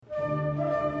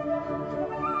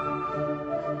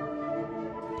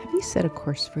you set a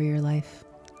course for your life?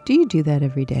 Do you do that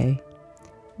every day?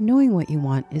 Knowing what you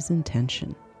want is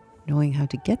intention. Knowing how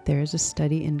to get there is a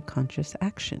study in conscious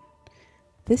action.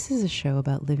 This is a show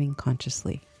about living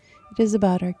consciously. It is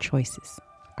about our choices,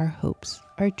 our hopes,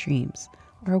 our dreams,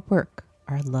 our work,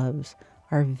 our loves,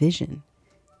 our vision,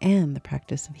 and the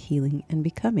practice of healing and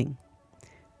becoming.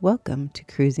 Welcome to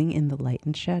Cruising in the Light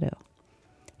and Shadow.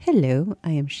 Hello,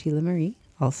 I am Sheila Marie,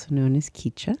 also known as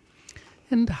Keecha.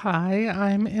 And hi,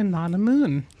 I'm Inanna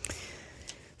Moon.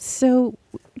 So,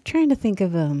 trying to think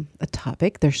of a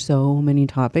topic. There's so many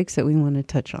topics that we want to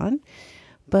touch on.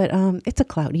 But it's a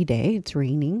cloudy day. It's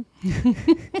raining.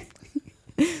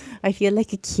 I feel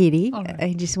like a kitty. All right.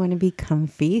 I just want to be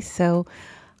comfy. So,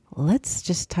 let's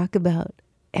just talk about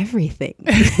everything.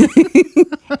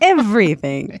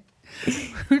 Everything.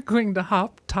 We're going to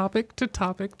hop topic to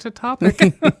topic to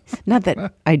topic. Not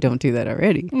that I don't do that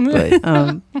already.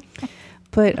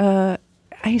 But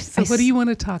So what do you want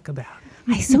to talk about?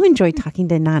 I so enjoy talking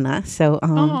to Nana. So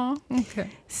Okay.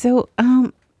 So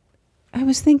I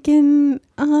was thinking,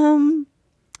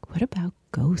 what about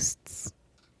ghosts?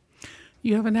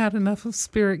 You haven't had enough of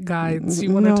spirit guides.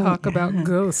 You want to talk about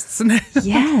ghosts.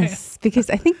 Yes, because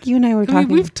I think you and I were talking.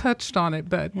 We've touched on it,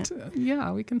 but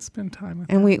yeah, we can spend time with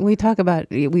it. And we talk about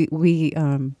we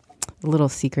a little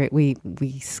secret. We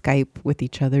Skype with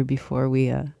each other before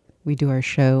we do our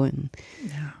show and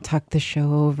talk the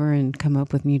show over and come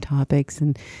up with new topics.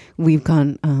 And we've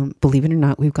gone, believe it or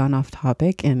not, we've gone off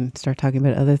topic and start talking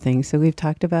about other things. So we've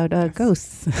talked about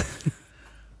ghosts.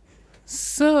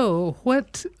 So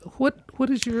what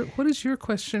is your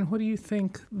question? What do you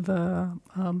think the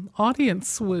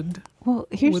audience would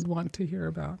want to hear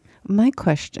about? My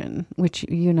question, which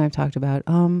you and I have talked about,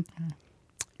 are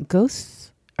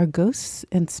ghosts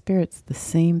and spirits the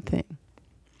same thing?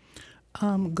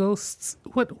 Ghosts,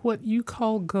 what you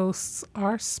call ghosts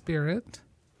are spirit,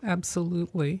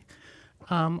 absolutely.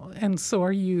 And so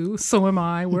are you, so am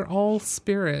I. We're all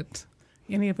spirit.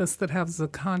 Any of us that has a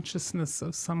consciousness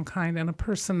of some kind and a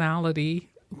personality,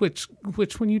 which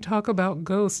when you talk about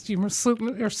ghosts, you are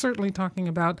certainly talking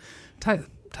about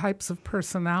types of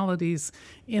personalities.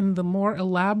 In the more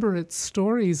elaborate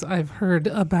stories I've heard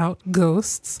about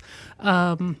ghosts,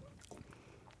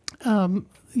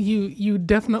 you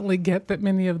definitely get that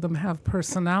many of them have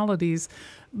personalities.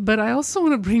 But I also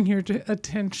want to bring your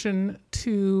attention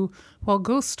to, while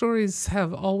ghost stories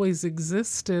have always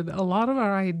existed, a lot of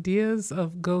our ideas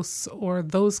of ghosts or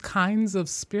those kinds of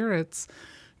spirits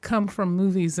come from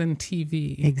movies and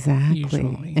TV. Exactly.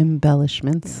 Usually.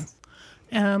 Embellishments. Yes.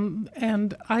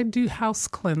 And I do house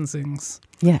cleansings.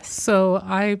 Yes. So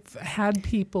I've had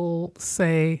people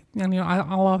say, and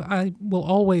I will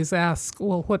always ask,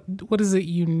 well, what is it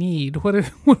you need? What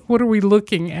are we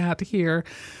looking at here?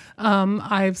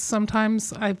 I've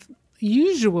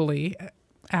usually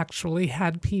actually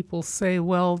had people say,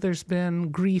 well, there's been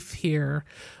grief here,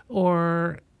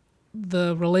 or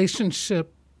the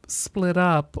relationship split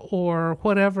up, or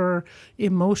whatever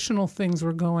emotional things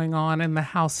were going on and the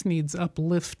house needs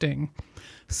uplifting.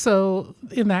 So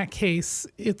in that case,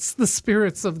 it's the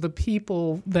spirits of the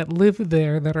people that live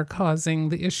there that are causing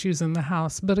the issues in the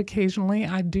house. But occasionally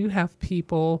I do have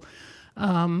people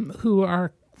who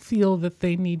feel that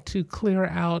they need to clear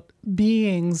out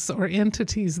beings or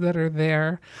entities that are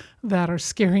there that are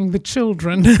scaring the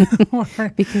children.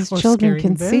 Because children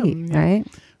can see, right?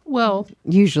 Well,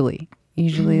 usually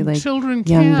like children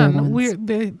can.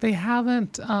 They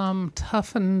haven't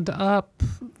toughened up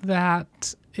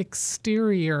that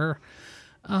exterior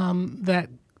that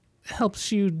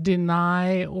helps you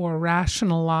deny or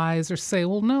rationalize or say,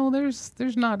 well, no,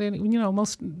 there's not any.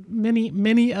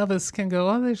 Many of us can go,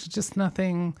 oh, there's just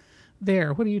nothing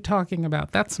there. What are you talking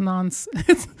about? That's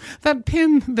nonsense. that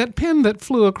pin that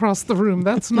flew across the room,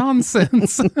 that's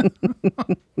nonsense.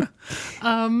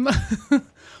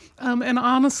 And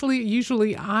honestly,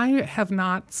 usually I have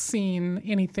not seen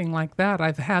anything like that.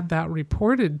 I've had that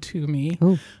reported to me.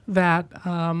 Ooh. That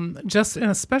and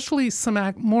especially some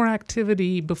more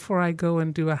activity before I go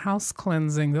and do a house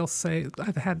cleansing. They'll say,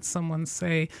 I've had someone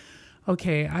say,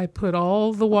 okay, I put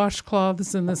all the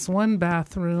washcloths in this one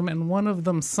bathroom and one of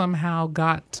them somehow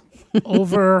got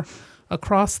over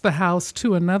across the house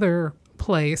to another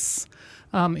place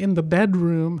in the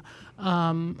bedroom.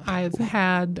 I've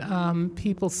had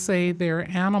people say their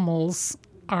animals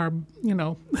are,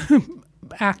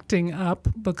 acting up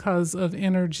because of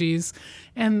energies.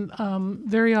 And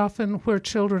very often where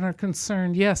children are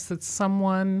concerned, yes, that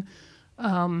someone's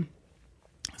in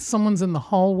the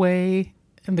hallway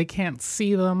they can't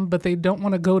see them, but they don't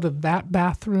want to go to that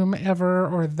bathroom ever,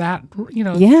 or that,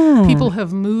 Yeah. people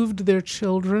have moved their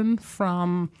children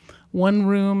from one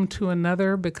room to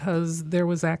another because there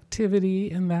was activity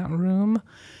in that room.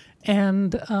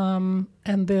 And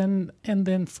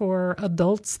then for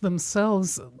adults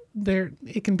themselves,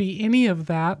 it can be any of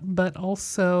that, but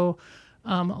also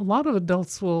a lot of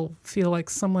adults will feel like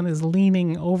someone is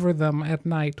leaning over them at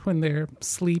night when they're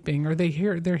sleeping, or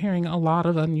they're hearing a lot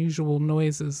of unusual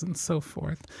noises and so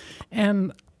forth.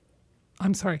 And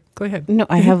I'm sorry, go ahead. No,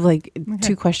 I have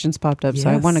two questions popped up, so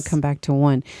I want to come back to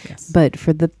one. Yes. But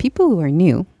for the people who are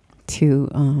new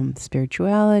to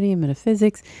spirituality and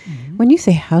metaphysics, when you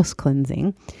say house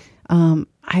cleansing,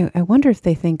 I wonder if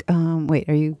they think, wait,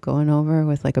 are you going over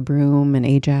with like a broom and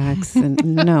Ajax? And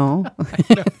no.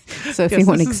 So if you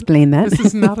want to explain that.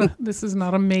 This is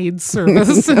not a maid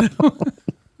service.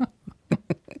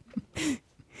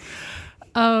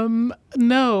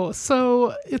 No.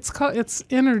 So it's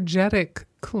energetic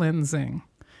cleansing,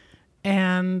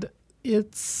 and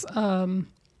it's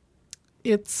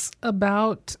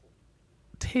about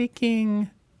taking,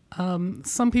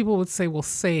 some people would say, well,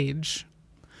 sage,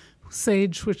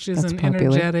 which is That's an popular.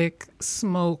 energetic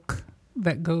smoke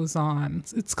that goes on.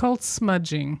 It's called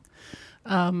smudging.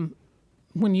 When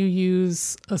you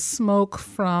use a smoke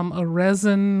from a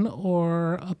resin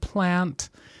or a plant,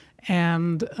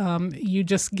 and you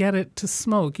just get it to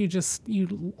smoke.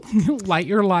 You light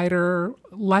your lighter,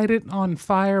 light it on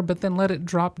fire, but then let it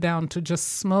drop down to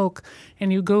just smoke,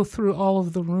 and you go through all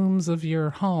of the rooms of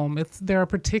your home. There are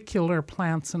particular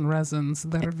plants and resins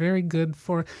that are very good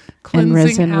for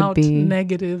cleansing out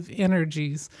negative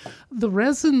energies. The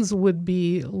resins would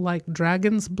be like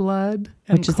dragon's blood,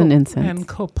 which is an incense, and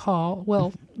copal.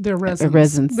 Well, they're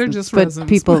resins. They're just but resins.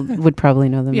 People would probably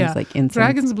know them as like incense.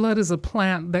 Dragon's blood is a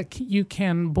plant that you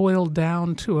can boil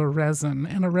down to a resin,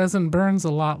 and a resin burns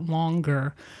a lot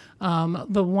longer.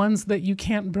 The ones that you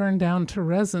can't burn down to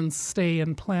resins stay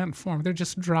in plant form. They're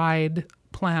just dried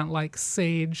plant, like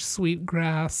sage,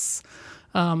 sweetgrass.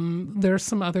 There's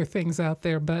some other things out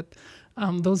there, but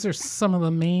those are some of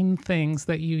the main things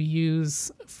that you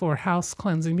use for house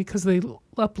cleansing because they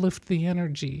uplift the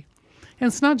energy. And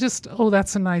it's not just, oh,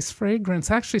 that's a nice fragrance.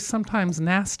 Actually, sometimes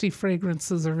nasty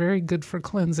fragrances are very good for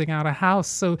cleansing out a house.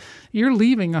 So you're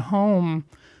leaving a home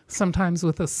sometimes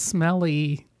with a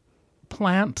smelly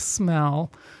plant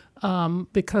smell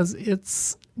because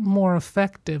it's more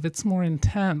effective, it's more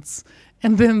intense.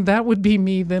 And then that would be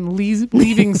me then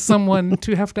leaving someone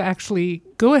to have to actually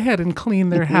go ahead and clean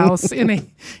their house in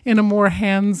a more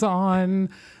hands-on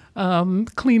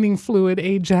cleaning fluid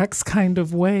Ajax kind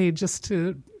of way, just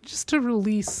to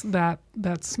release that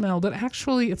smell. But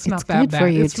actually it's not that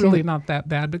bad. It's really not that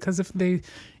bad, because if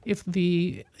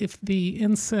the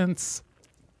incense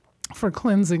for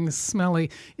cleansing is smelly,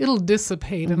 it'll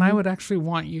dissipate. And I would actually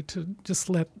want you to just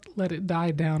let it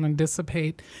die down and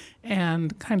dissipate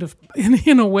and kind of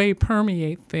in a way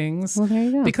permeate things. Well, there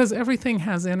you go. Because everything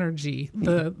has energy.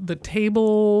 The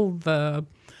table,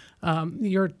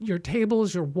 your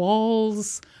tables, your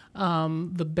walls,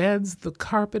 the beds, the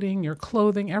carpeting, your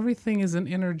clothing, everything is an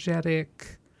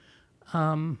energetic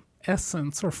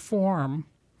essence or form.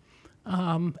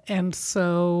 And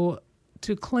so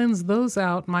to cleanse those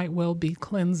out might well be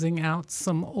cleansing out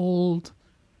some old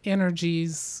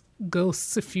energies,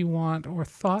 ghosts if you want, or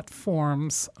thought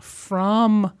forms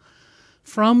from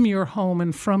your home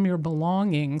and from your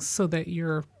belongings, so that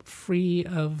you're free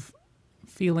of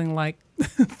feeling like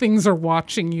things are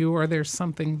watching you or there's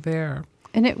something there.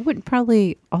 And it would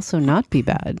probably also not be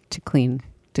bad to clean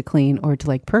or to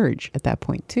like purge at that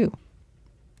point too.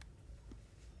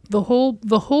 The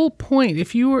whole point,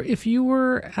 if you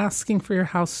were asking for your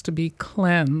house to be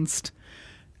cleansed,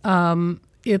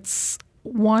 it's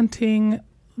wanting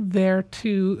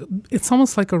it's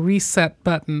almost like a reset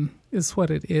button is what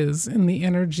it is in the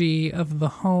energy of the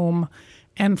home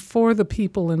and for the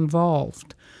people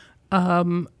involved.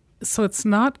 So it's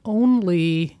not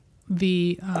only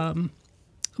the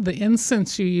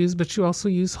incense you use, but you also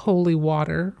use holy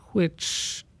water,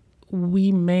 which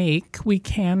we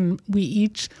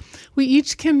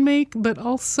each can make, but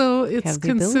also it's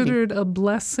considered a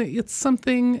blessing. It's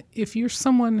something, if you're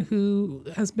someone who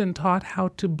has been taught how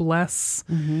to bless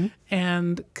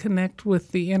and connect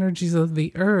with the energies of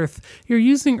the earth, you're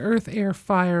using earth, air,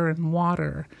 fire, and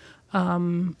water.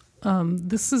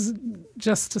 This is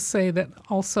just to say that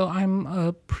also I'm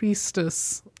a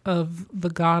priestess of the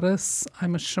goddess.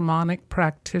 I'm a shamanic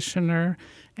practitioner,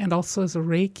 and also as a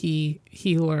Reiki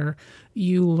healer,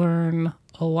 you learn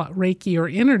a lot. Reiki or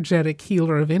energetic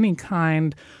healer of any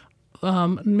kind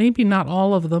maybe not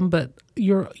all of them, but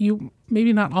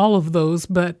maybe not all of those,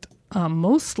 but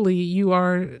mostly you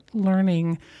are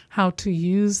learning how to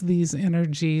use these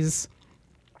energies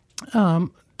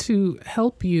to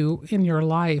help you in your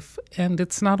life. And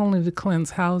it's not only to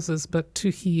cleanse houses, but to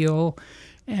heal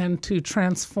and to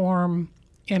transform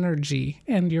energy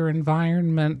and your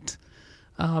environment,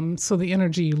 so the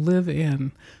energy you live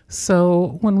in.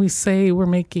 So when we say we're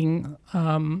making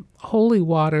holy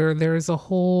water, there's a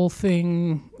whole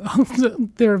thing.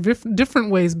 There are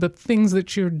different ways, but things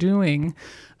that you're doing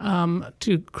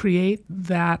to create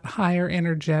that higher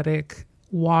energetic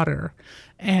water.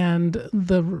 And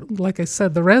like I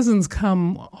said, the resins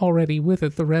come already with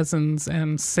it. The resins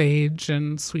and sage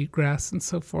and sweetgrass and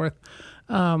so forth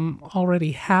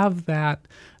already have that.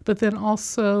 But then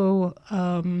also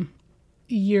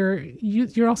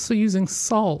you're also using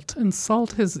salt, and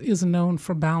salt is known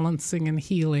for balancing and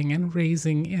healing and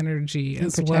raising energy and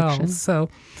as protection. Well. So,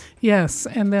 yes,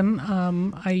 and then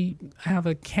I have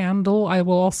a candle. I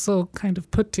will also kind of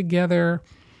put together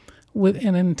with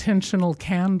an intentional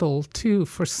candle too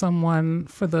for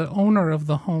the owner of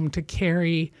the home to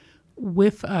carry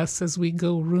with us as we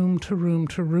go room to room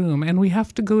to room. And we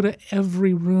have to go to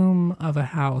every room of a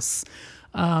house.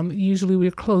 Usually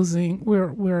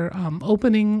we're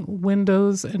opening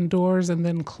windows and doors and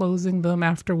then closing them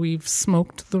after we've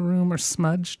smoked the room or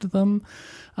smudged them.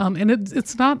 And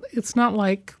it's not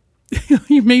like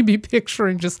you may be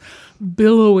picturing just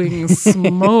billowing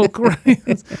smoke, right?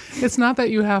 It's not that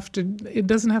it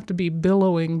doesn't have to be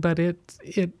billowing, but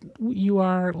you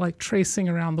are like tracing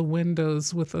around the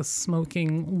windows with a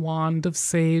smoking wand of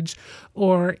sage,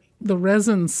 or the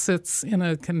resin sits in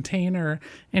a container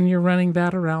and you're running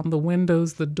that around the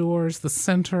windows, the doors, the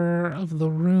center of the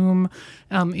room.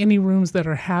 Any rooms that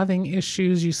are having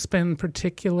issues, you spend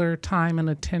particular time and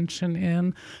attention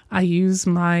in. I use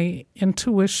my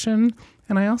intuition,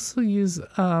 and I also use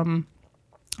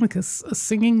like a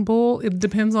singing bowl. It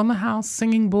depends on the house,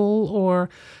 singing bowl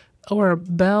or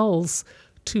bells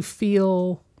to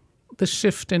feel the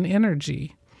shift in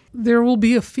energy. There will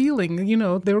be a feeling,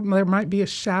 there might be a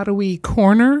shadowy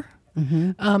corner.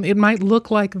 Mm-hmm. It might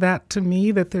look like that to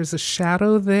me, that there's a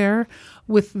shadow there.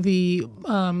 With the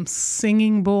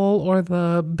singing bowl or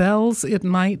the bells, it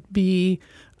might be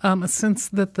a sense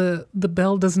that the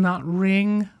bell does not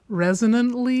ring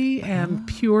resonantly and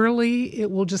purely.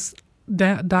 It will just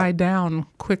die down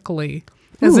quickly,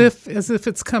 as if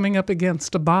it's coming up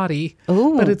against a body.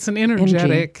 Ooh, but it's an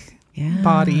energetic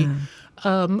body.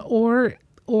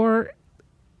 Or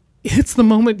it's the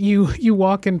moment you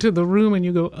walk into the room and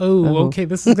you go, okay,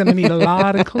 this is going to need a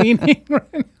lot of cleaning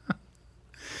right now.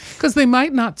 Because they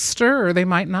might not stir. They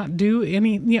might not do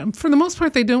any, for the most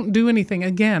part, they don't do anything.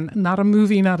 Again, not a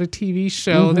movie, not a TV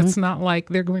show. Mm-hmm. That's not like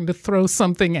they're going to throw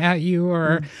something at you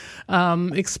or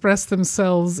express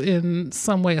themselves in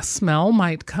some way. A smell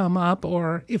might come up,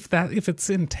 or if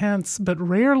it's intense, but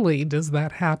rarely does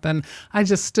that happen. I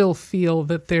just still feel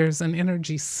that there's an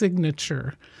energy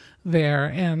signature there,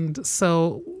 and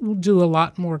so we'll do a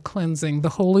lot more cleansing. The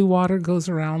holy water goes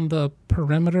around the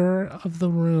perimeter of the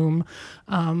room.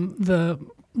 The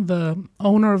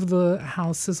owner of the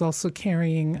house is also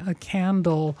carrying a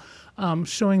candle,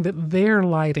 showing that they're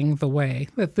lighting the way,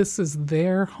 that this is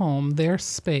their home, their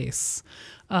space,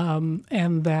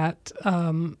 and that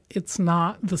it's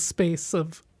not the space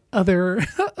of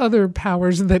other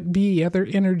powers that be, other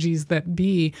energies that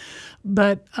be,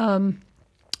 but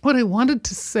what I wanted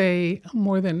to say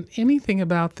more than anything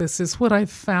about this is what I've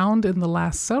found in the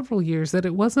last several years, that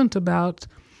it wasn't about,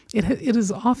 it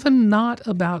is often not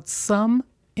about some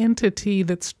entity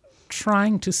that's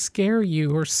trying to scare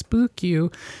you or spook you.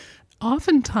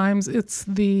 Oftentimes it's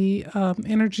the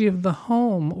energy of the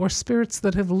home or spirits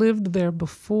that have lived there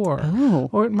before. Oh.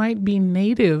 Or it might be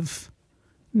native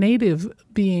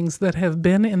beings that have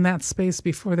been in that space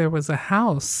before there was a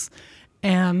house.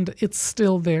 And it's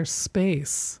still their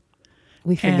space.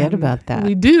 We forget about that.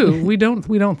 We do. We don't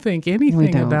think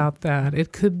anything about that.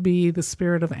 It could be the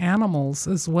spirit of animals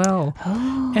as well.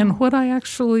 Oh. And what I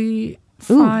actually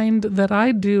find that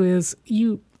I do is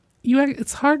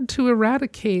it's hard to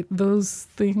eradicate those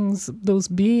things, those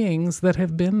beings that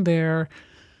have been there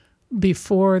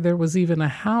before there was even a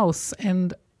house.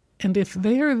 And if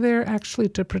they are there actually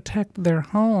to protect their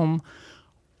home,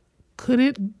 could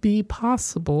it be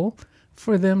possible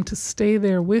for them to stay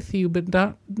there with you, but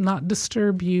not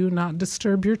disturb you, not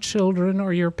disturb your children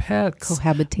or your pets.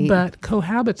 Cohabitate. But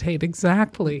cohabitate,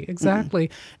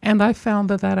 exactly. And I found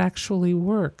that actually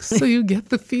works. So you get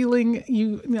the feeling,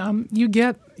 you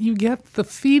get the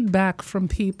feedback from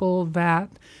people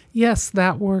that, yes,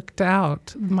 that worked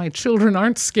out. My children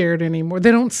aren't scared anymore.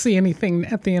 They don't see anything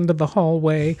at the end of the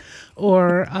hallway.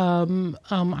 Or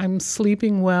I'm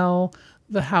sleeping well.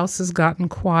 The house has gotten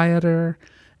quieter.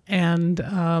 And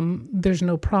there's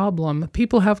no problem.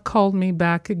 People have called me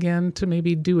back again to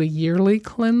maybe do a yearly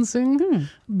cleansing,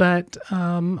 but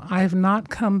I've not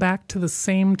come back to the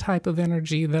same type of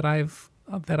energy that I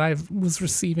was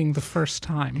receiving the first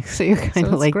time. So you're kind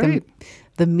of like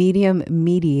the medium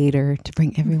mediator to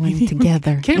bring everyone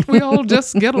together. Can't we all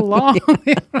just get along?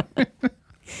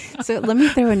 So let me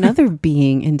throw another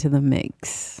being into the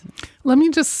mix. Let me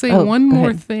just say one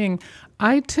more thing.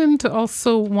 I tend to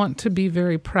also want to be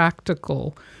very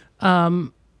practical.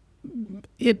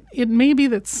 It may be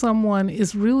that someone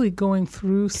is really going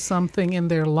through something in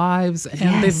their lives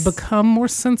and they've become more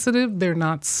sensitive. They're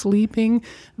not sleeping.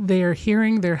 They're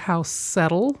hearing their house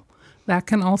settle. That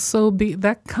can also be,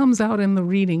 that comes out in the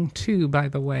reading too, by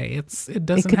the way. It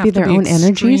doesn't have to be their own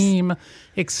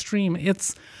extreme.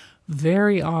 It's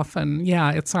very often,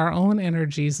 it's our own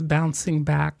energies bouncing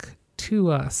back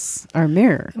to us. Our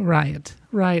mirror. Right.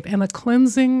 And a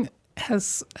cleansing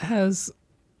has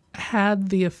had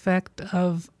the effect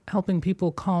of helping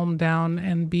people calm down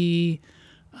and be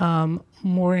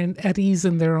more at ease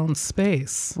in their own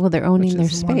space. Well, they're owning their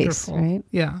space, wonderful. right?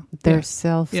 Yeah. Their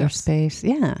self, their space.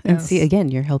 Yeah. And see, again,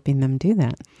 you're helping them do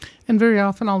that. And very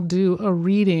often I'll do a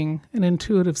reading, an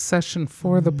intuitive session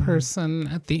for the person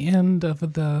at the end of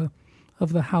the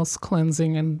house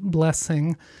cleansing and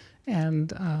blessing. And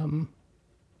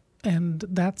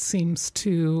that seems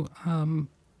to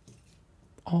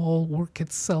all work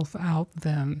itself out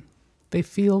then. They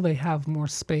feel they have more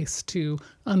space to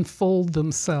unfold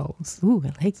themselves. Ooh,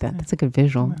 I like that. That's a good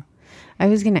visual. Yeah. I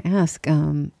was going to ask,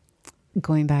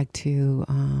 going back to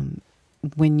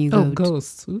when you go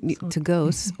ghosts. to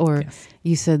ghosts, or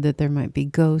you said that there might be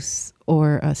ghosts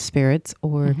or spirits,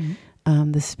 or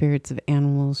the spirits of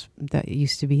animals that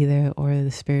used to be there, or the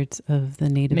spirits of the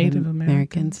Native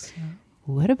Americans. Yeah.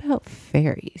 What about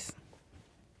fairies?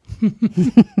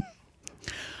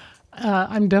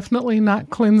 I'm definitely not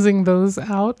cleansing those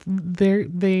out.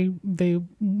 They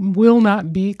will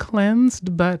not be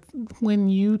cleansed, but when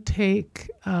you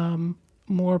take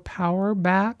more power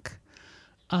back,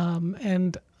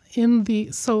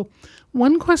 so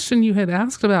one question you had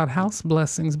asked about house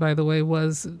blessings, by the way,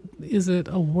 was, is it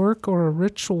a work or a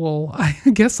ritual? I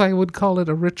guess I would call it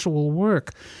a ritual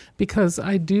work, because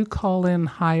I do call in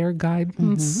higher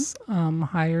guidance,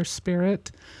 higher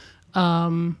spirit.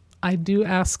 I do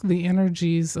ask the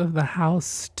energies of the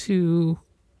house to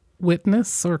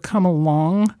witness or come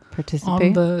along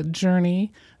on the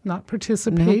journey, not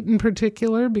participate in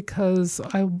particular, because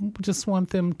I just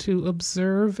want them to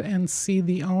observe and see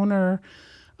the owner.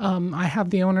 I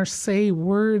have the owner say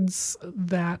words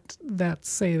that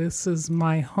say, this is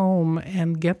my home,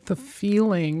 and get the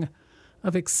feeling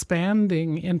of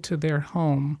expanding into their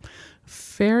home.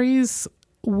 Fairies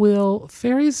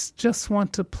just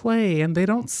want to play, and they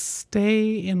don't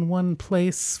stay in one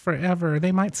place forever.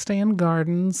 They might stay in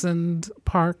gardens and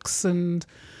parks and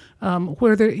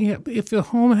where if the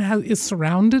home is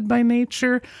surrounded by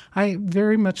nature. I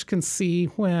very much can see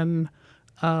when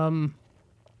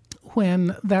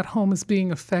that home is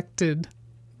being affected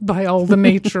by all the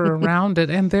nature around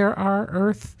it. And there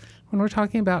are when we're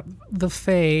talking about the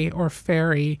fae or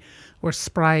fairy or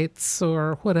sprites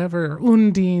or whatever,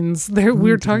 undines,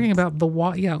 we're talking about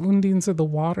undines are the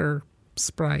water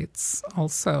sprites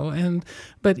also.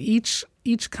 But each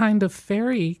kind of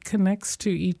fairy connects to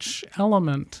each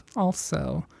element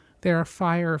also. There are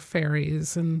fire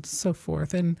fairies and so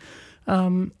forth. And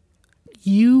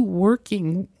you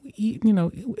working,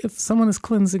 if someone is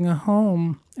cleansing a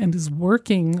home and is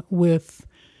working with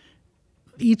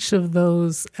each of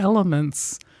those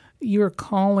elements, you're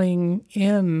calling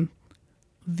in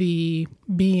the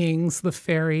beings, the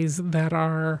fairies that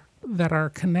are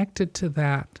connected to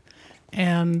that.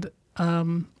 And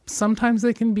sometimes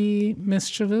they can be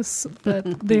mischievous, but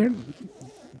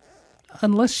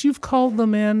unless you've called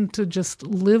them in to just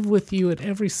live with you at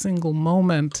every single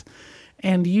moment,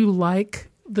 and you like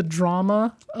the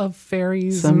drama of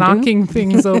fairies knocking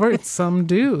things over. Some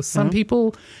do. Some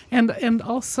people, and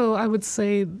also I would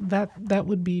say that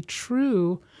would be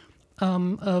true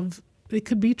it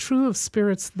could be true of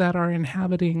spirits that are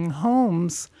inhabiting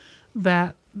homes,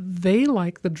 that they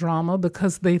like the drama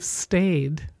because they've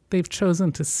stayed. they've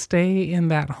chosen to stay in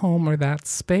that home or that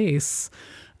space.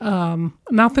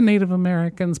 Not the Native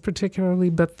Americans particularly,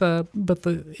 but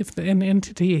if an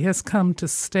entity has come to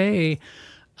stay,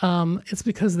 it's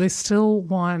because they still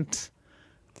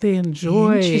they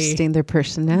enjoy their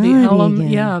personality.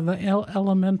 The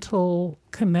elemental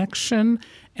connection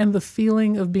and the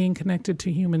feeling of being connected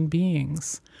to human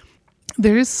beings.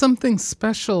 There is something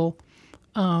special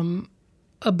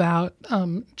about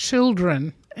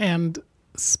children and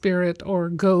spirit or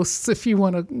ghosts, if you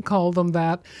want to call them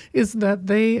that, is that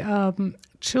they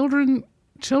children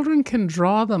can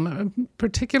draw them,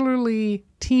 particularly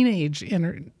teenage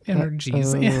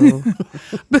energies.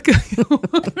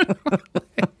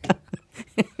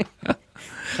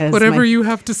 Whatever you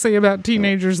have to say about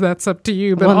teenagers, that's up to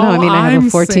you. But I have a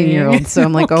 14-year-old, so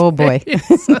I'm like, oh boy.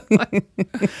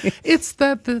 It's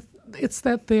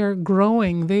that they're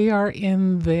growing. They are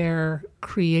in their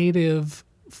creative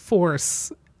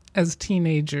force as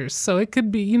teenagers. So it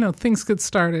could be, things could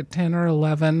start at 10 or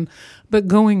 11, but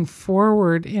going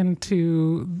forward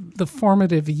into the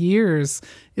formative years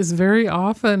there's very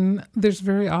often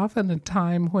a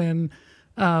time when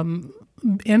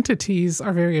entities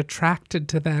are very attracted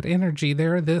to that energy.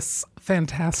 They're this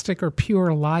fantastic or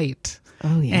pure light.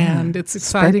 Oh, yeah. And it's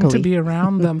exciting to be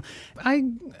around them. I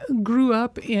grew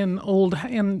up in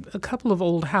a couple of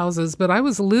old houses, but I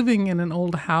was living in an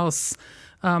old house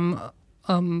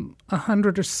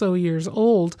 100 or so years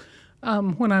old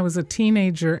when I was a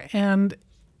teenager. And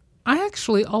I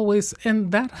actually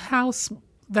and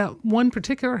that one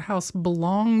particular house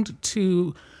belonged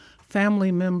to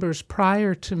family members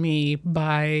prior to me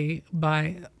by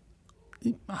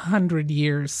 100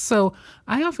 years. So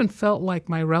I often felt like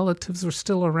my relatives were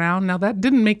still around. Now, that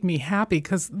didn't make me happy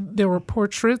because there were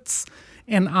portraits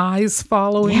and eyes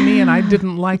following me, and I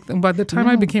didn't like them. By the time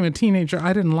I became a teenager,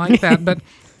 I didn't like that. But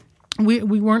we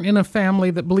weren't in a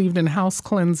family that believed in house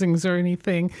cleansings or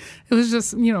anything. It was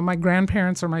just, my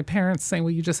grandparents or my parents saying,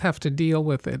 well, you just have to deal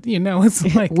with it.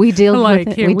 It's like, we dealt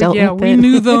with it. We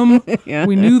knew them. Yeah.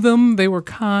 We knew them. They were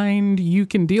kind. You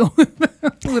can deal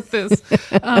with this.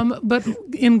 But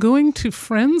in going to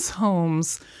friends'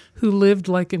 homes who lived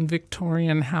like in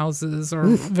Victorian houses or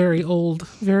very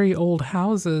old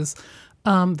houses,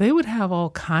 they would have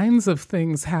all kinds of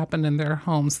things happen in their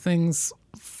homes, things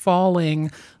falling,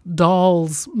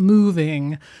 dolls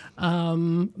moving.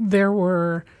 There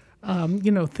were,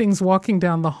 things walking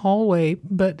down the hallway,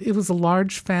 but it was a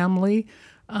large family.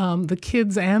 The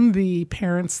kids and the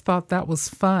parents thought that was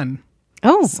fun.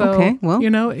 Oh, so, okay. Well,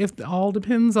 if it all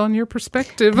depends on your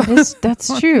perspective.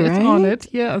 That's true, right? On it,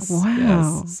 yes. Wow.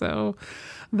 Yes. So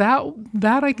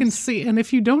that I can see. And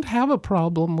if you don't have a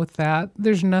problem with that,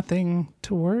 there's nothing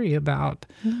to worry about.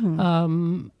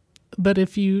 Mm-hmm. But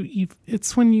if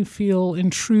it's when you feel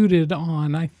intruded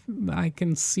on, I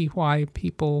can see why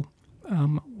people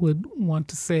would want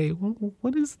to say, well,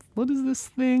 what is this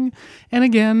thing? And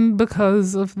again,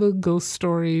 because of the ghost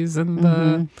stories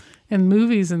and and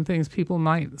movies and things,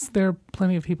 there are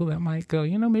plenty of people that might go,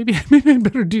 maybe I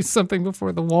better do something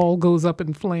before the wall goes up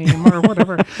in flame or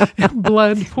whatever.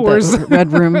 Blood pours. The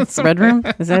Red Room. Red Room?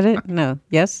 Is that it? No.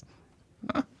 Yes?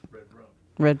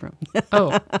 Red Room.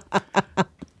 Oh.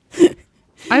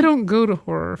 I don't go to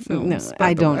horror films. No,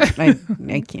 I don't.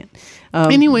 I can't.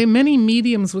 Anyway, many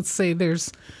mediums would say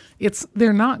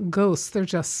they're not ghosts, they're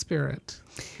just spirit.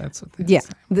 That's what they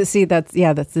say.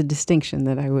 That's the distinction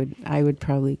that I would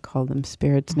probably call them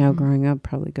spirits now growing up,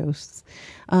 probably ghosts.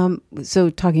 So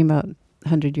talking about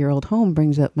 100-year-old home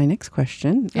brings up my next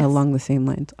question along the same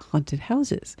lines, haunted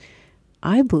houses.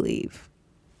 I believe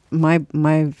my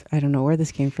I don't know where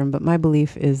this came from, but my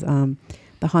belief is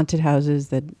the haunted houses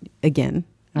that, again,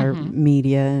 are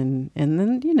media and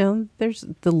then, there's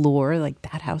the lore, like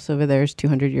that house over there is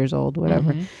 200 years old,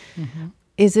 whatever.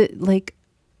 Is it like,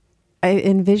 I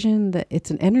envision that it's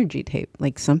an energy tape,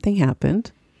 like something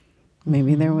happened.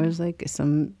 Maybe there was like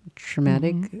some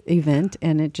traumatic event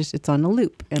and it's on a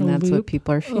loop and that's what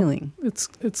people are feeling.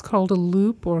 It's called a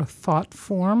loop or a thought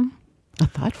form. A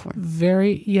thought form.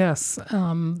 Yes.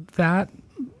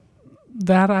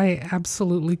 That I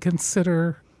absolutely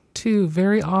consider too.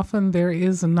 Very often there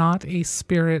is not a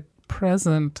spirit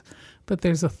present, but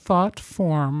there's a thought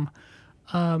form,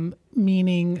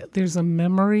 meaning there's a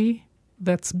memory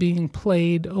that's being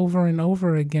played over and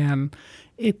over again.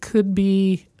 It could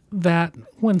be that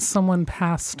when someone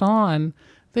passed on,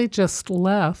 they just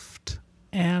left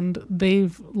and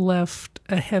they've left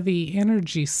a heavy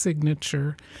energy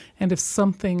signature. And if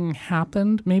something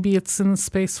happened, maybe it's in the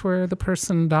space where the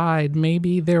person died.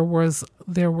 Maybe there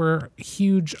were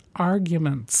huge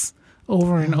arguments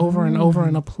over and over and over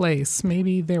in a place.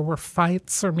 Maybe there were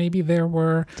fights, or maybe there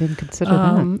were... Didn't consider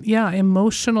that. Yeah,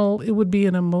 emotional. It would be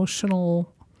an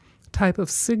emotional type of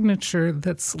signature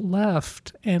that's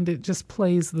left, and it just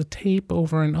plays the tape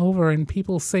over and over, and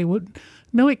people say, "What?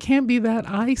 No, it can't be that.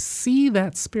 I see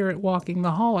that spirit walking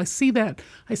the hall. I see that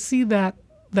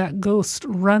ghost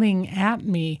running at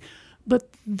me." But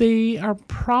they are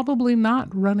probably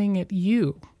not running at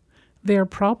you. They're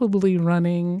probably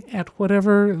running at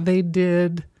whatever they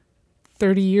did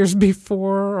 30 years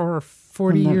before or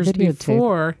 40 years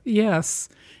before. Yes,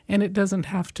 and it doesn't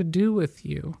have to do with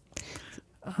you.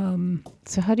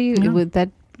 So how do you, would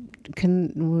that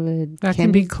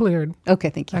can be cleared. Okay,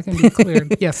 thank you. That can be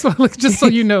cleared. Yes, just so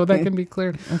you know, that can be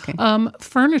cleared. Okay.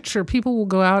 Furniture, people will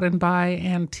go out and buy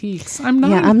antiques. I'm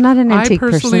not an antique person.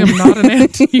 I personally am not an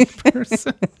antique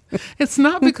person. It's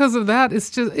not because of that. It's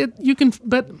just, you can,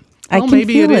 but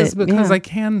maybe it is because I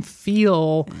can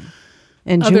feel...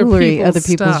 And jewelry, other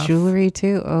people's jewelry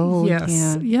too. Oh,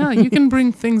 yes. Yeah, you can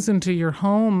bring things into your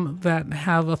home that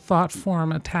have a thought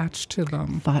form attached to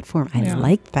them. Thought form. I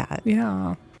like that.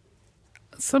 Yeah.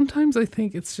 Sometimes I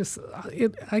think it's just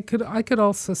I could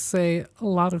also say a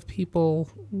lot of people,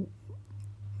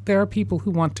 there are people who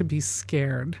want to be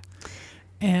scared,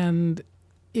 and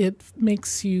it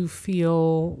makes you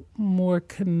feel more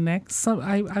connected.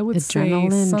 I would say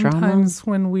sometimes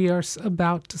when we are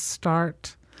about to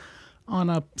start on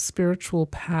a spiritual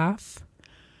path,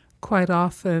 quite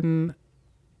often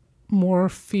more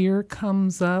fear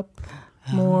comes up,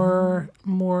 more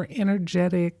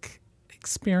energetic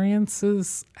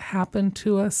experiences happen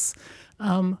to us.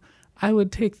 I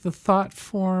would take the thought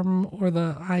form or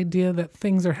the idea that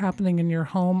things are happening in your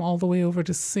home all the way over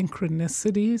to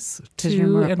synchronicities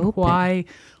too, and open.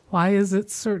 Why is it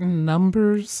certain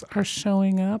numbers are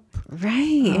showing up?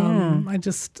 Right, I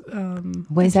just...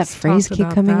 why does that phrase keep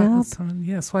coming up?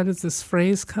 Yes, why does this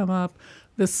phrase come up?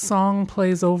 This song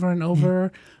plays over and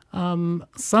over.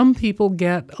 Some people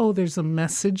get, there's a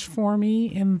message for me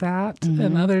in that. Mm-hmm.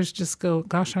 And others just go,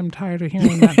 gosh, I'm tired of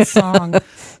hearing that song.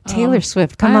 Taylor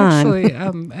Swift, come on. Actually,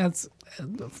 as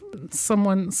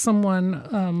someone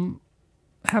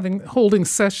holding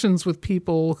sessions with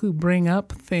people who bring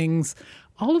up things,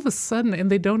 all of a sudden, and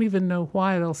they don't even know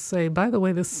why, they'll say, by the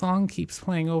way, this song keeps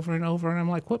playing over and over. And I'm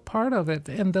like, what part of it?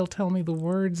 And they'll tell me the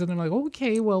words. And I'm like,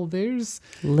 okay, well, there's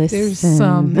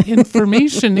some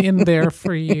information in there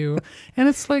for you. And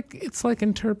it's like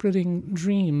interpreting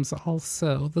dreams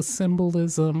also. The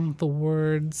symbolism, the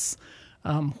words,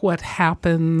 what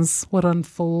happens, what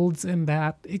unfolds in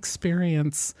that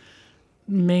experience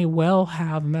may well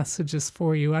have messages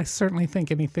for you. I certainly think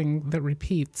anything that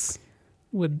repeats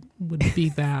would be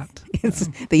that. It's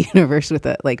the universe with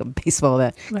a baseball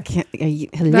bat. Hello.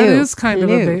 That is kind of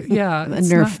a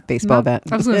Nerf baseball bat.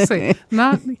 I was going to say,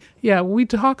 we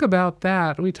talk about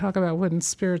that. We talk about when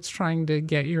spirit's trying to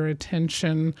get your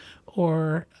attention,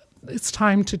 or it's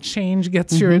time to change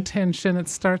gets your attention. It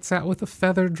starts out with a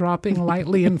feather dropping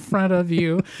lightly in front of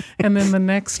you, and then the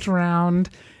next round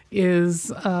is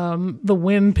the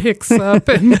wind picks up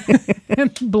and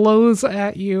blows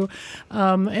at you,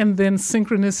 and then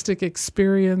synchronistic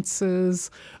experiences,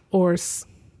 or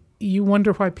you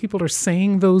wonder why people are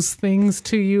saying those things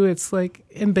to you. It's like,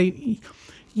 and in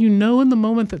the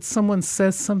moment that someone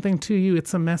says something to you,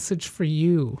 it's a message for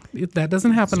you. That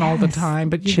doesn't happen all the time,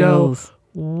 but you Chills.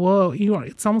 Go, whoa,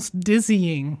 it's almost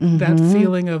dizzying, that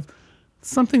feeling of,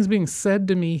 something's being said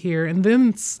to me here. And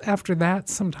then after that,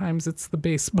 sometimes it's the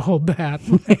baseball bat.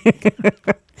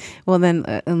 Well,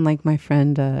 then, like my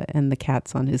friend and the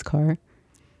cats on his car.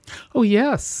 Oh,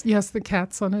 yes. Yes, the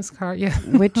cats on his car. Yeah.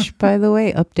 Which, by the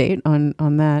way, update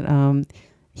on that.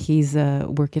 He's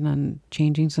working on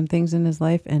changing some things in his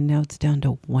life, and now it's down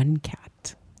to one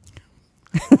cat.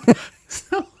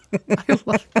 I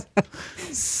love it.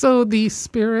 So the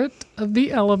spirit of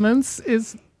the elements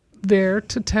is there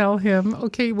to tell him,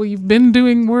 okay, well, you've been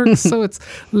doing work, so it's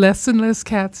less and less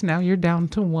cats. Now you're down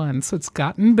to one. So it's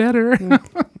gotten better.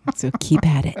 So keep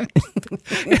at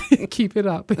it. Keep it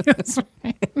up. That's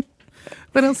right.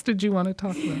 What else did you want to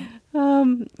talk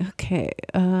about?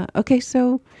 Okay.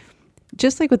 So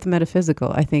just like with the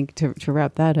metaphysical, I think to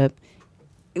wrap that up,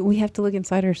 we have to look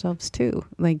inside ourselves too.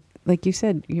 Like you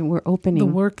said, we're opening. The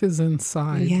work is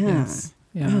inside. Yeah. Yes.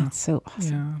 Yeah. Oh, it's so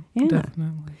awesome. Yeah,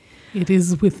 definitely. It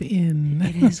is within.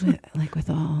 It is with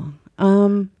all.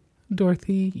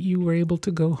 Dorothy, you were able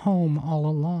to go home all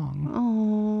along.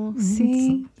 Oh,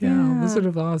 see? Yeah, Wizard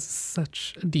of Oz is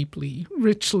such a deeply,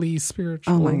 richly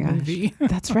spiritual movie.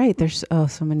 That's right. There's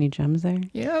so many gems there.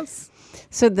 Yes.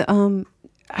 So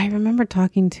I remember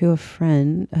talking to a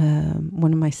friend,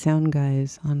 one of my sound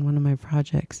guys on one of my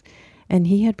projects, and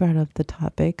he had brought up the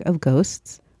topic of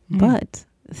ghosts, but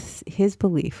his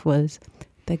belief was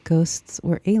that ghosts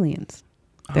were aliens,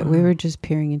 that we were just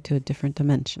peering into a different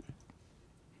dimension.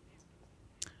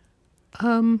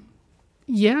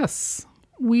 Yes,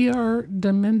 we are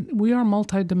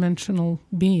multidimensional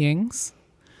beings.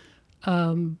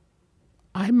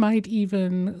 I might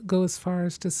even go as far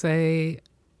as to say,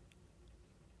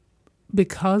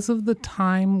 because of the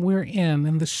time we're in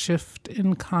and the shift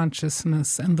in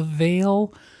consciousness and the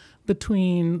veil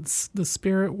between the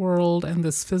spirit world and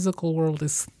this physical world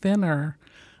is thinner,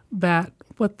 that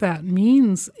what that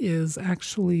means is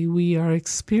actually we are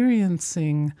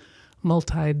experiencing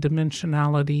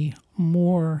multidimensionality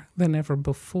more than ever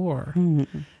before.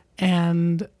 Mm-hmm.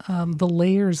 And the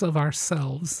layers of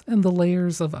ourselves and the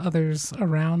layers of others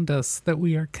around us that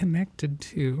we are connected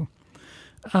to.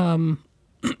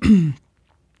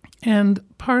 And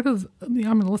part of,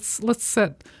 let's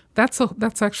set,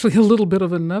 that's actually a little bit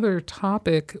of another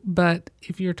topic, but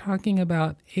if you're talking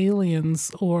about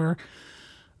aliens or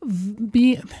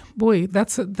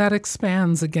that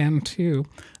expands again too.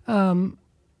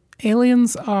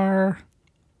 Aliens are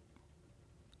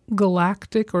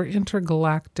galactic or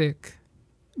intergalactic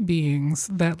beings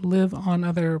that live on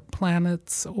other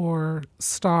planets or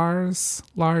stars,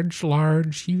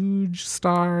 large, huge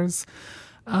stars.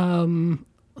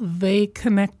 They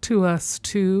connect to us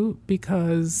too,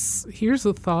 because here's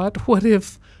a thought: what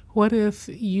if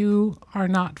you are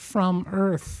not from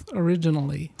Earth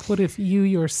originally? What if you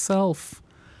yourself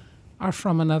are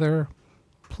from another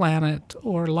planet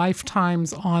or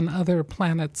lifetimes on other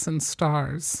planets and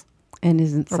stars? And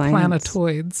isn't or science,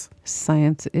 planetoids?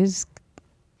 Science is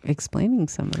explaining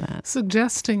some of that.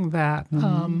 Suggesting that.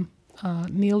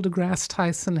 Neil deGrasse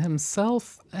Tyson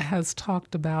himself has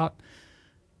talked about,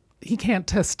 he can't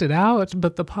test it out,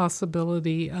 but the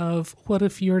possibility of what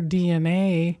if your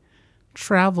DNA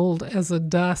traveled as a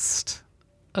dust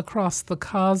across the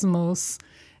cosmos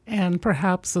and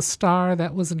perhaps a star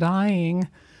that was dying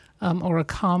or a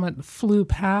comet flew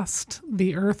past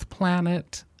the Earth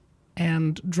planet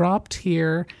and dropped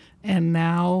here and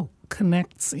now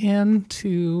connects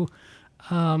into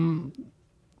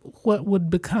what would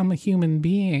become a human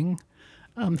being.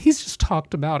 He's just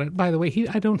talked about it. By the way,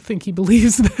 I don't think he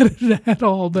believes that at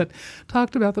all, but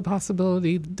talked about the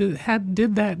possibility, did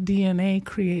that DNA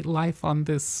create life on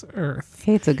this Earth?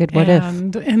 Hey, it's a good what if.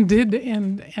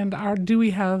 Do we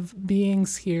have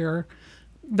beings here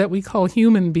that we call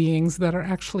human beings that are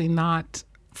actually not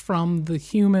from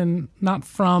not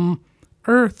from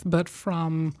Earth, but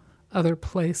from other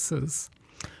places?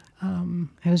 I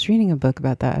was reading a book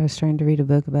about that. I was trying to read a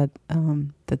book about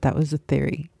that was a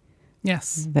theory.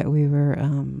 Yes. That we were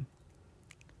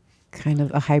kind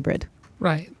of a hybrid.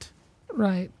 Right.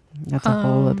 That's a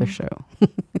whole other show.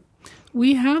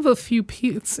 We have a few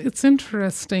it's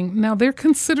interesting. Now they're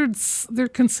considered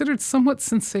somewhat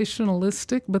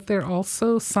sensationalistic, but they're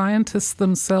also scientists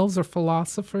themselves or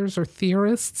philosophers or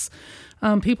theorists.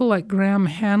 People like Graham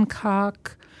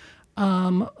Hancock,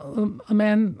 a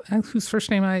man whose first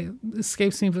name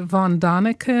escapes me, but von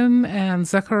Daniken and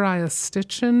Zechariah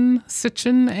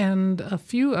Sitchin, and a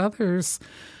few others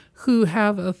who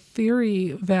have a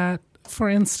theory that, for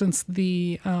instance,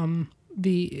 the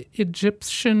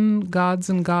Egyptian gods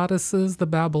and goddesses, the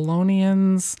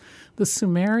Babylonians, the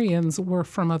Sumerians were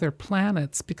from other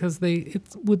planets, because it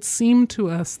would seem to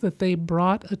us that they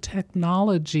brought a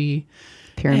technology,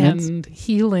 pyramids, and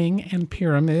healing, and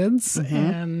pyramids,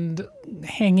 and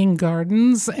hanging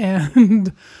gardens,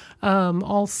 and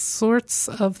all sorts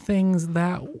of things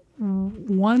that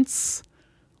once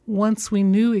we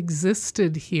knew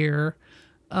existed here,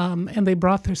 and they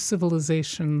brought their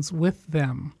civilizations with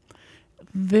them.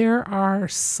 There are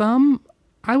some,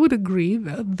 I would agree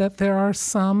that there are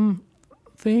some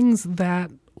things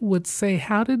that would say,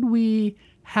 how did we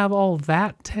have all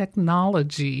that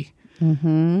technology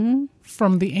from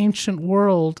the ancient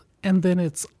world, and then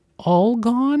it's all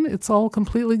gone? It's all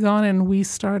completely gone, and we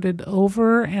started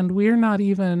over, and we're not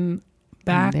even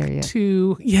back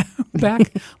to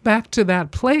back to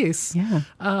that place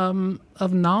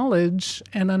of knowledge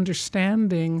and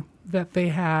understanding that they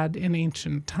had in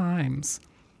ancient times.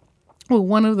 Well,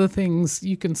 one of the things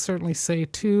you can certainly say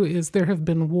too is there have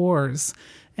been wars,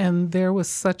 and there was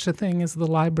such a thing as the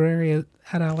library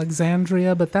at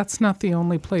Alexandria, but that's not the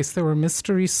only place. There were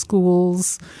mystery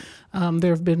schools.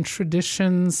 There have been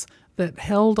traditions that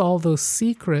held all those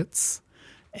secrets,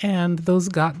 and those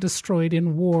got destroyed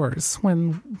in wars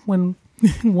when one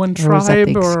Or was that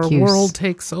tribe the or excuse? world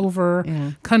takes over,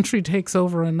 Yeah. country takes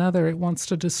over another, it wants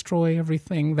to destroy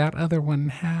everything that other one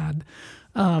had.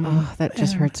 Oh, that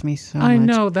just hurts me so I much.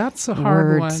 know, that's a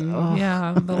hard Words. one. Oh.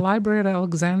 Yeah, the library at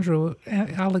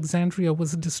Alexandria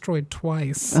was destroyed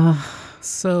twice.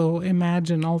 So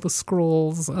imagine all the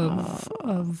scrolls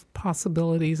of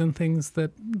possibilities and things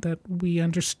that we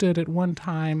understood at one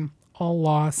time, all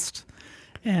lost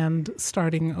and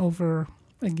starting over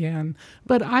again.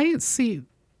 But I see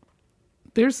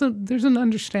there's an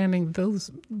understanding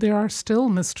there are still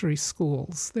mystery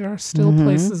schools. There are still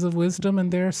places of wisdom,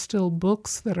 and there are still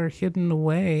books that are hidden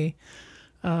away,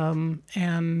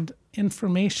 and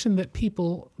information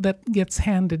that gets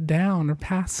handed down or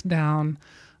passed down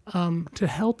to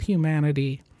help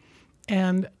humanity.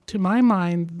 And to my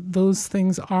mind, those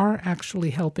things are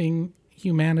actually helping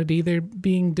humanity. They're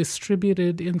being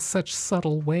distributed in such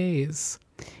subtle ways.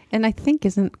 And I think,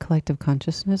 isn't collective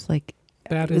consciousness like...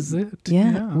 That is it.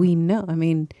 Yeah, we know. I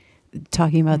mean,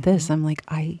 talking about this, I'm like,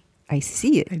 I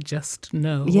see it. I just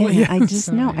know. Yeah, I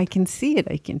just know. Right. I can see it.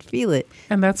 I can feel it.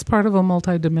 And that's part of a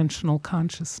multidimensional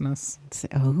consciousness.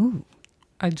 Oh,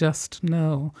 I just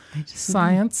know. just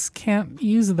Science can't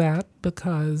use that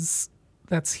because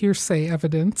that's hearsay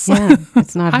evidence. yeah,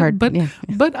 it's not hard. But yeah.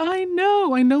 I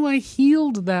know I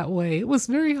healed that way. It was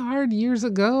very hard years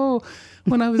ago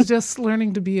when I was just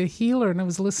learning to be a healer, and I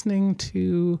was listening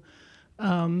to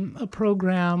a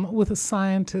program with a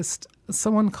scientist.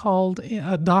 Someone called,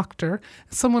 a doctor,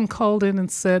 someone called in and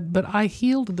said, but I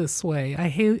healed this way. I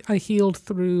healed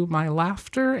through my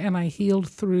laughter, and I healed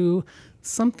through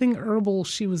something herbal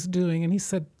she was doing. And he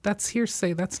said, that's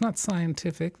hearsay. That's not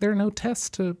scientific. There are no tests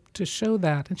to show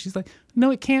that. And she's like,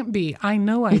 no, it can't be. I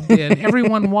know I did.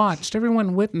 Everyone watched.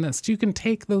 Everyone witnessed. You can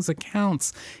take those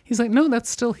accounts. He's like, no,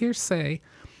 that's still hearsay.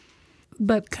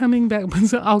 But coming back,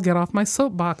 I'll get off my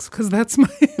soapbox because that's my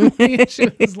issue.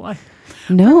 Is like,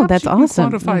 No, that's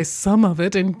awesome. Quantify some of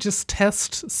it and just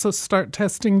start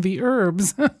testing the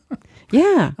herbs.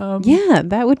 Yeah, yeah,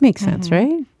 that would make sense,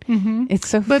 right? Mm-hmm. It's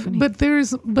so funny.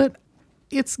 But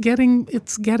it's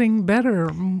getting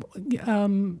better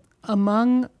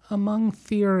among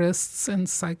theorists and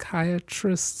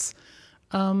psychiatrists.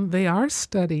 They are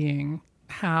studying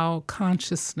how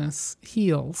consciousness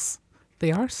heals.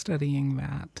 They are studying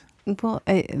that. Well,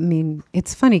 I mean,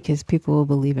 it's funny because people will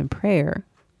believe in prayer.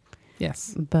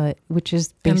 Yes. But which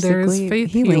is basically and there is faith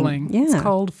healing. Yeah. It's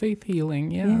called faith healing.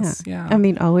 Yes. Yeah. I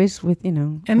mean, always with,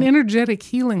 and energetic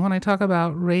healing. When I talk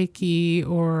about Reiki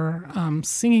or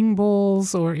singing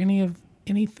bowls or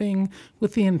anything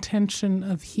with the intention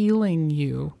of healing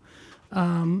you,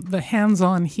 the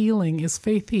hands-on healing is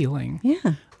faith healing.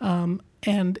 Yeah.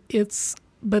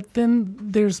 But then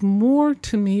there's more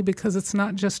to me because it's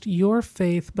not just your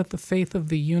faith, but the faith of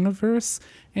the universe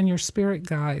and your spirit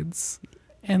guides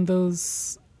and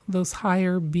those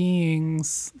higher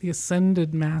beings, the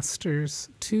ascended masters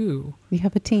too. We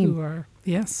have a team.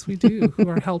 Yes, we do, who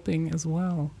are helping as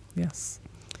well. Yes.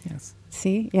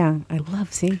 See? Yeah, I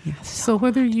love seeing. Yeah, so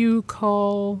whether you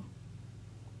call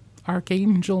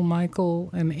Archangel Michael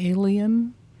an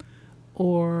alien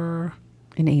or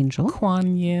an angel,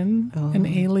 Kuan Yin, an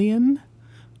alien,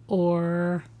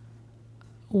 or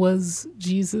was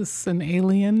Jesus an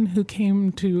alien who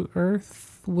came to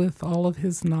Earth with all of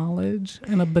his knowledge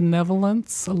and a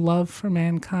benevolence, a love for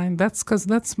mankind? That's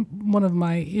one of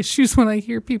my issues when I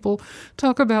hear people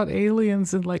talk about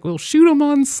aliens and like, we'll shoot them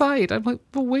on sight. I'm like,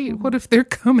 but wait, what if they're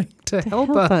coming to help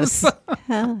us?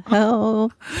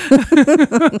 Help.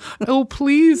 Oh,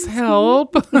 please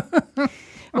help.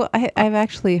 Well, I've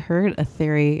actually heard a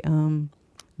theory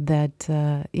that,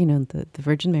 the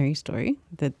Virgin Mary story,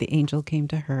 that the angel came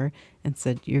to her and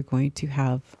said, you're going to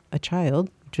have a child,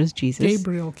 which was Jesus.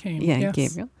 Gabriel came. Yeah, yes.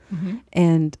 Gabriel. Mm-hmm.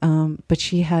 And, but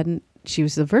she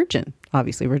was a virgin,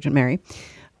 obviously, Virgin Mary.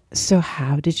 So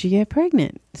how did she get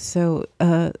pregnant? So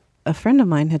a friend of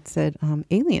mine had said,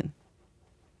 alien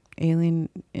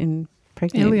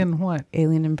impregnation. Alien what?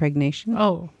 Alien impregnation.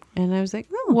 Oh. And I was like,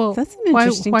 well, that's an why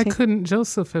interesting Why couldn't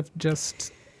Joseph have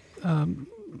just,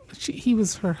 he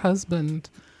was her husband.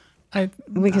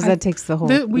 Because that takes the whole.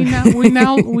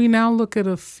 We now look at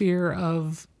a fear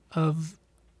of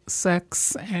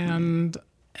sex and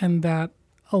that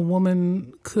a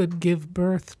woman could give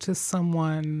birth to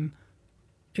someone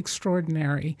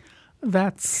extraordinary.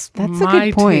 That's my a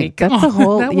good point. Take. That's the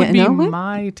whole. That would be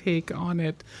my take on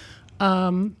it.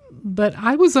 But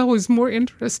I was always more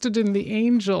interested in the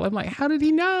angel. I'm like, how did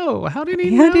he know? How did he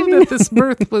know that this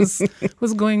birth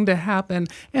was going to happen?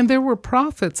 And there were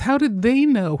prophets. How did they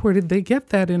know? Where did they get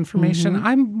that information?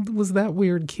 I was that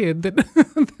weird kid that,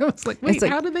 that was like, wait,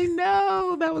 how did they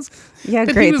know? That was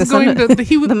great.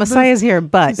 The Messiah's here,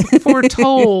 but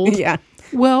foretold. Yeah.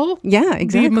 Well, yeah,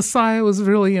 exactly. The Messiah was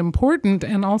really important,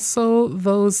 and also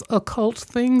those occult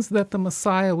things that the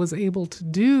Messiah was able to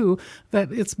do,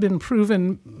 that it's been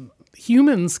proven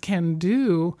humans can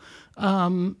do,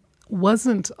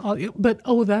 wasn't,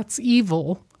 that's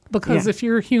evil. Because if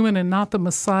you're human and not the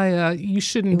Messiah, you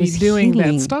shouldn't be doing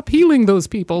that. Stop healing those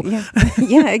people. Yeah,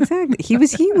 yeah, exactly. He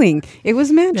was healing. It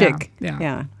was magic.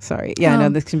 Yeah. Sorry. Yeah, I know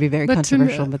this can be very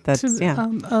controversial, but that's,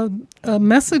 a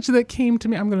message that came to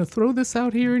me, I'm going to throw this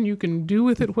out here and you can do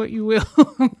with it what you will.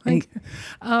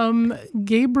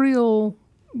 Gabriel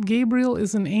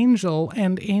is an angel,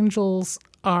 and angels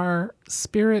are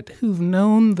spirit who've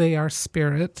known they are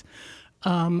spirit.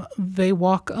 They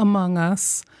walk among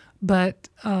us. But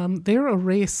they're a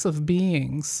race of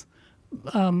beings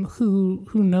who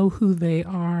know who they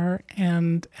are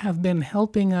and have been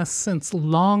helping us since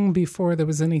long before there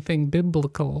was anything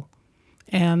biblical.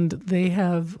 And they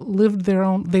have lived their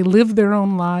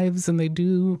own lives, and they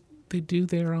do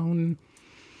their own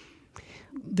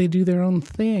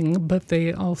thing. But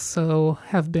they also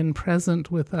have been present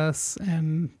with us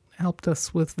and helped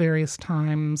us with various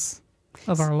times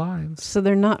of our lives. So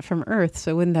they're not from Earth.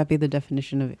 So wouldn't that be the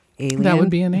definition of alien? That would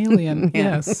be an alien.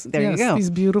 Yes. You go. These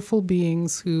beautiful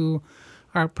beings who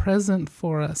are present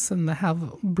for us and that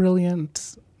have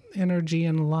brilliant energy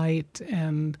and light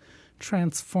and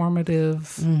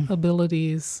transformative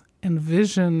abilities and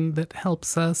vision that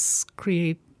helps us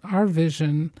create our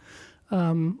vision,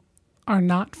 are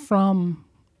not from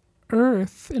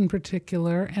Earth in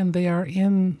particular, and they are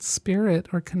in spirit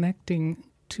or connecting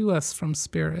to us from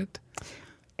spirit.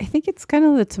 I think it's kind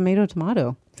of the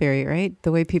tomato theory, right?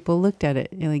 The way people looked at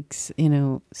it. Like,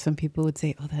 some people would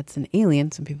say, oh, that's an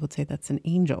alien. Some people would say that's an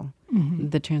angel,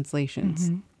 the translations.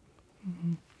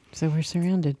 So we're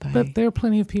surrounded by... But there are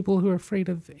plenty of people who are afraid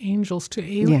of angels, too.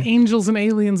 Angels and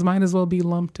aliens might as well be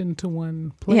lumped into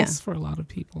one place for a lot of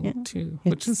people, too.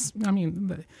 Which is,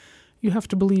 you have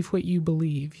to believe what you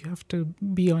believe. You have to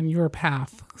be on your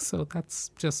path. So that's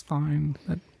just fine.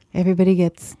 But everybody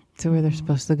gets to where they're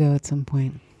supposed to go at some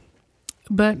point.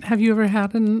 But have you ever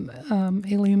had an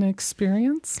alien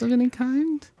experience of any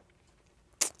kind?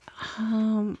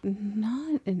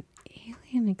 Not an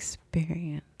alien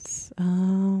experience.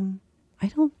 I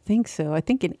don't think so. I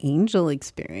think an angel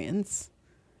experience.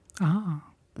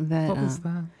 What was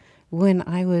that? When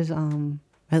I was,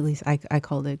 at least I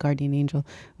called it guardian angel.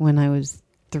 When I was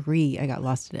 3, I got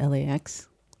lost at LAX,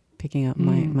 picking up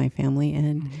my family,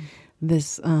 and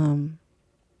this, I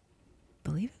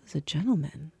believe it was a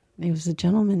gentleman. It was a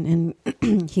gentleman,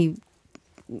 and he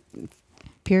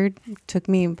took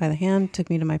me by the hand, took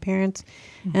me to my parents,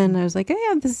 and I was like, oh,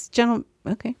 yeah, this gentleman,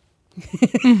 okay.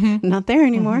 Not there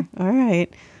anymore. All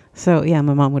right. So, yeah,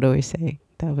 my mom would always say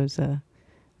that was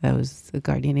a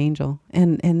guardian angel.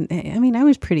 And I mean, I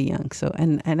was pretty young, so,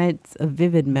 and it's a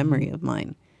vivid memory of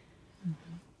mine.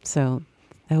 So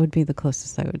that would be the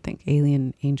closest I would think.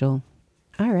 Alien, angel.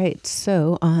 All right.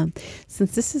 So,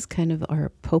 since this is kind of our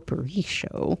potpourri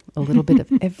show, a little bit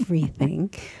of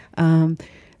everything,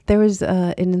 there was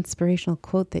an inspirational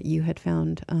quote that you had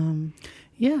found.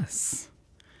 Yes.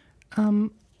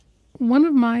 One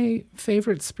of my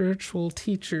favorite spiritual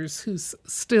teachers, who's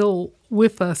still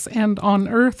with us and on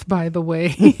earth, by the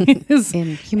way, is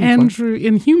in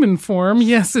human form.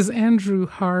 Yes, is Andrew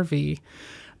Harvey.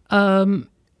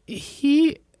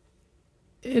 He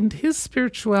and his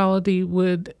spirituality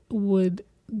would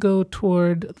go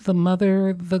toward the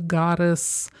mother, the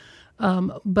goddess,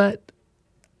 but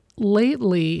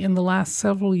lately, in the last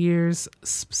several years,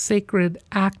 sacred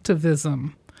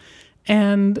activism.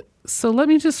 And so let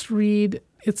me just read,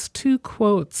 it's 2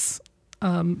 quotes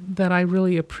that I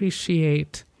really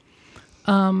appreciate.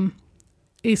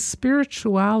 A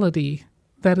spirituality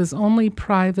that is only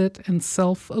private and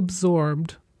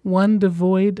self-absorbed, one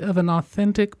devoid of an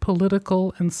authentic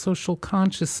political and social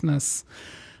consciousness,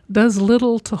 does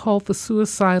little to halt the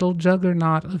suicidal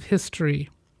juggernaut of history.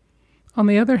 On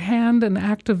the other hand, an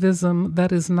activism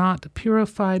that is not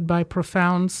purified by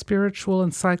profound spiritual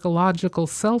and psychological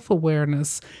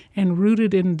self-awareness and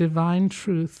rooted in divine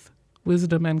truth,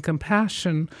 wisdom, and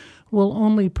compassion will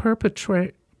only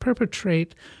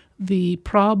perpetrate the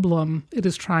problem it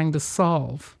is trying to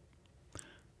solve,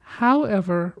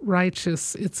 however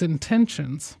righteous its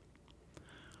intentions.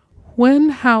 When,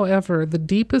 however, the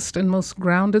deepest and most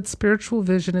grounded spiritual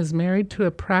vision is married to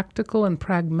a practical and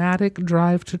pragmatic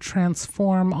drive to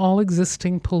transform all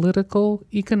existing political,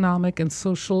 economic, and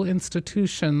social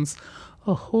institutions,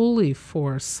 a holy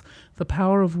force, the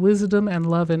power of wisdom and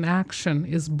love in action,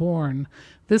 is born.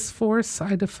 This force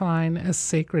I define as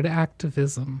sacred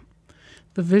activism.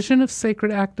 The vision of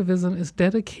sacred activism is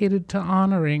dedicated to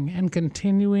honoring and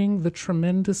continuing the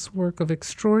tremendous work of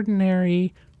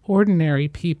extraordinary, ordinary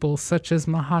people such as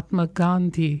Mahatma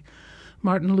Gandhi,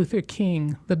 Martin Luther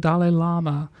King, the Dalai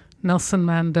Lama, Nelson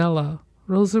Mandela,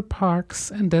 Rosa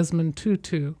Parks, and Desmond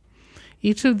Tutu.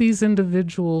 Each of these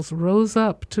individuals rose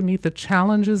up to meet the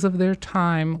challenges of their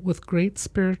time with great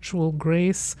spiritual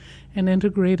grace and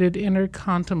integrated inner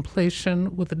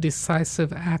contemplation with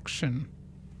decisive action.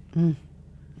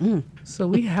 So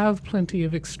we have plenty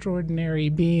of extraordinary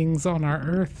beings on our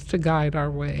earth to guide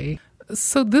our way.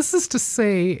 So this is to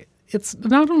say, it's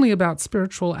not only about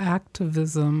spiritual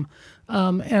activism,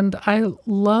 and I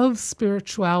love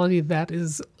spirituality that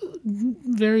is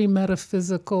very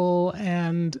metaphysical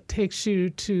and takes you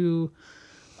to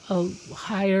a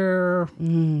higher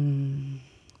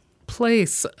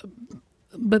place.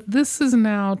 But this is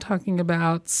now talking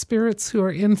about spirits who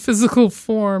are in physical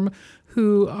form,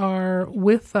 who are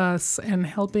with us and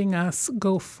helping us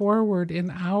go forward in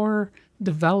our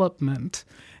development.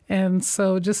 And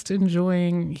so just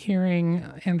enjoying hearing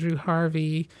Andrew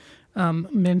Harvey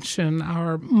mention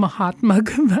the Mahatma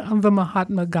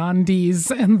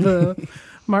Gandhis and the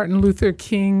Martin Luther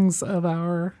Kings of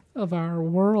our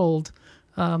world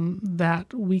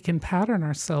that we can pattern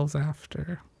ourselves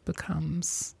after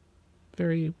becomes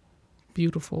very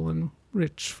beautiful and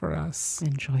rich for us.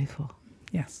 And joyful.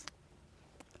 Yes.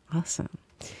 Awesome.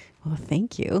 Well,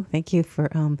 thank you. Thank you for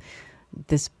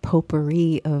this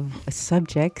potpourri of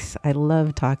subjects. I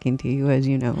love talking to you, as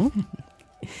you know.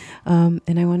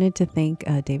 And I wanted to thank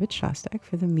David Shostak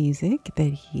for the music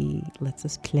that he lets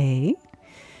us play.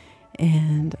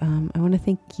 And I want to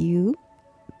thank you,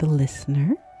 the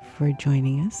listener, for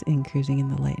joining us in Cruising in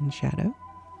the Light and Shadow.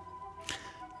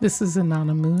 This is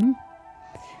Inanna Moon.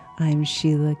 I'm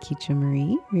Sheila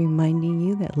Keecha-Marie, reminding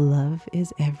you that love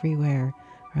is everywhere.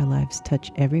 Our lives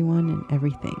touch everyone and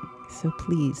everything. So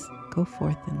please go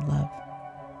forth in love.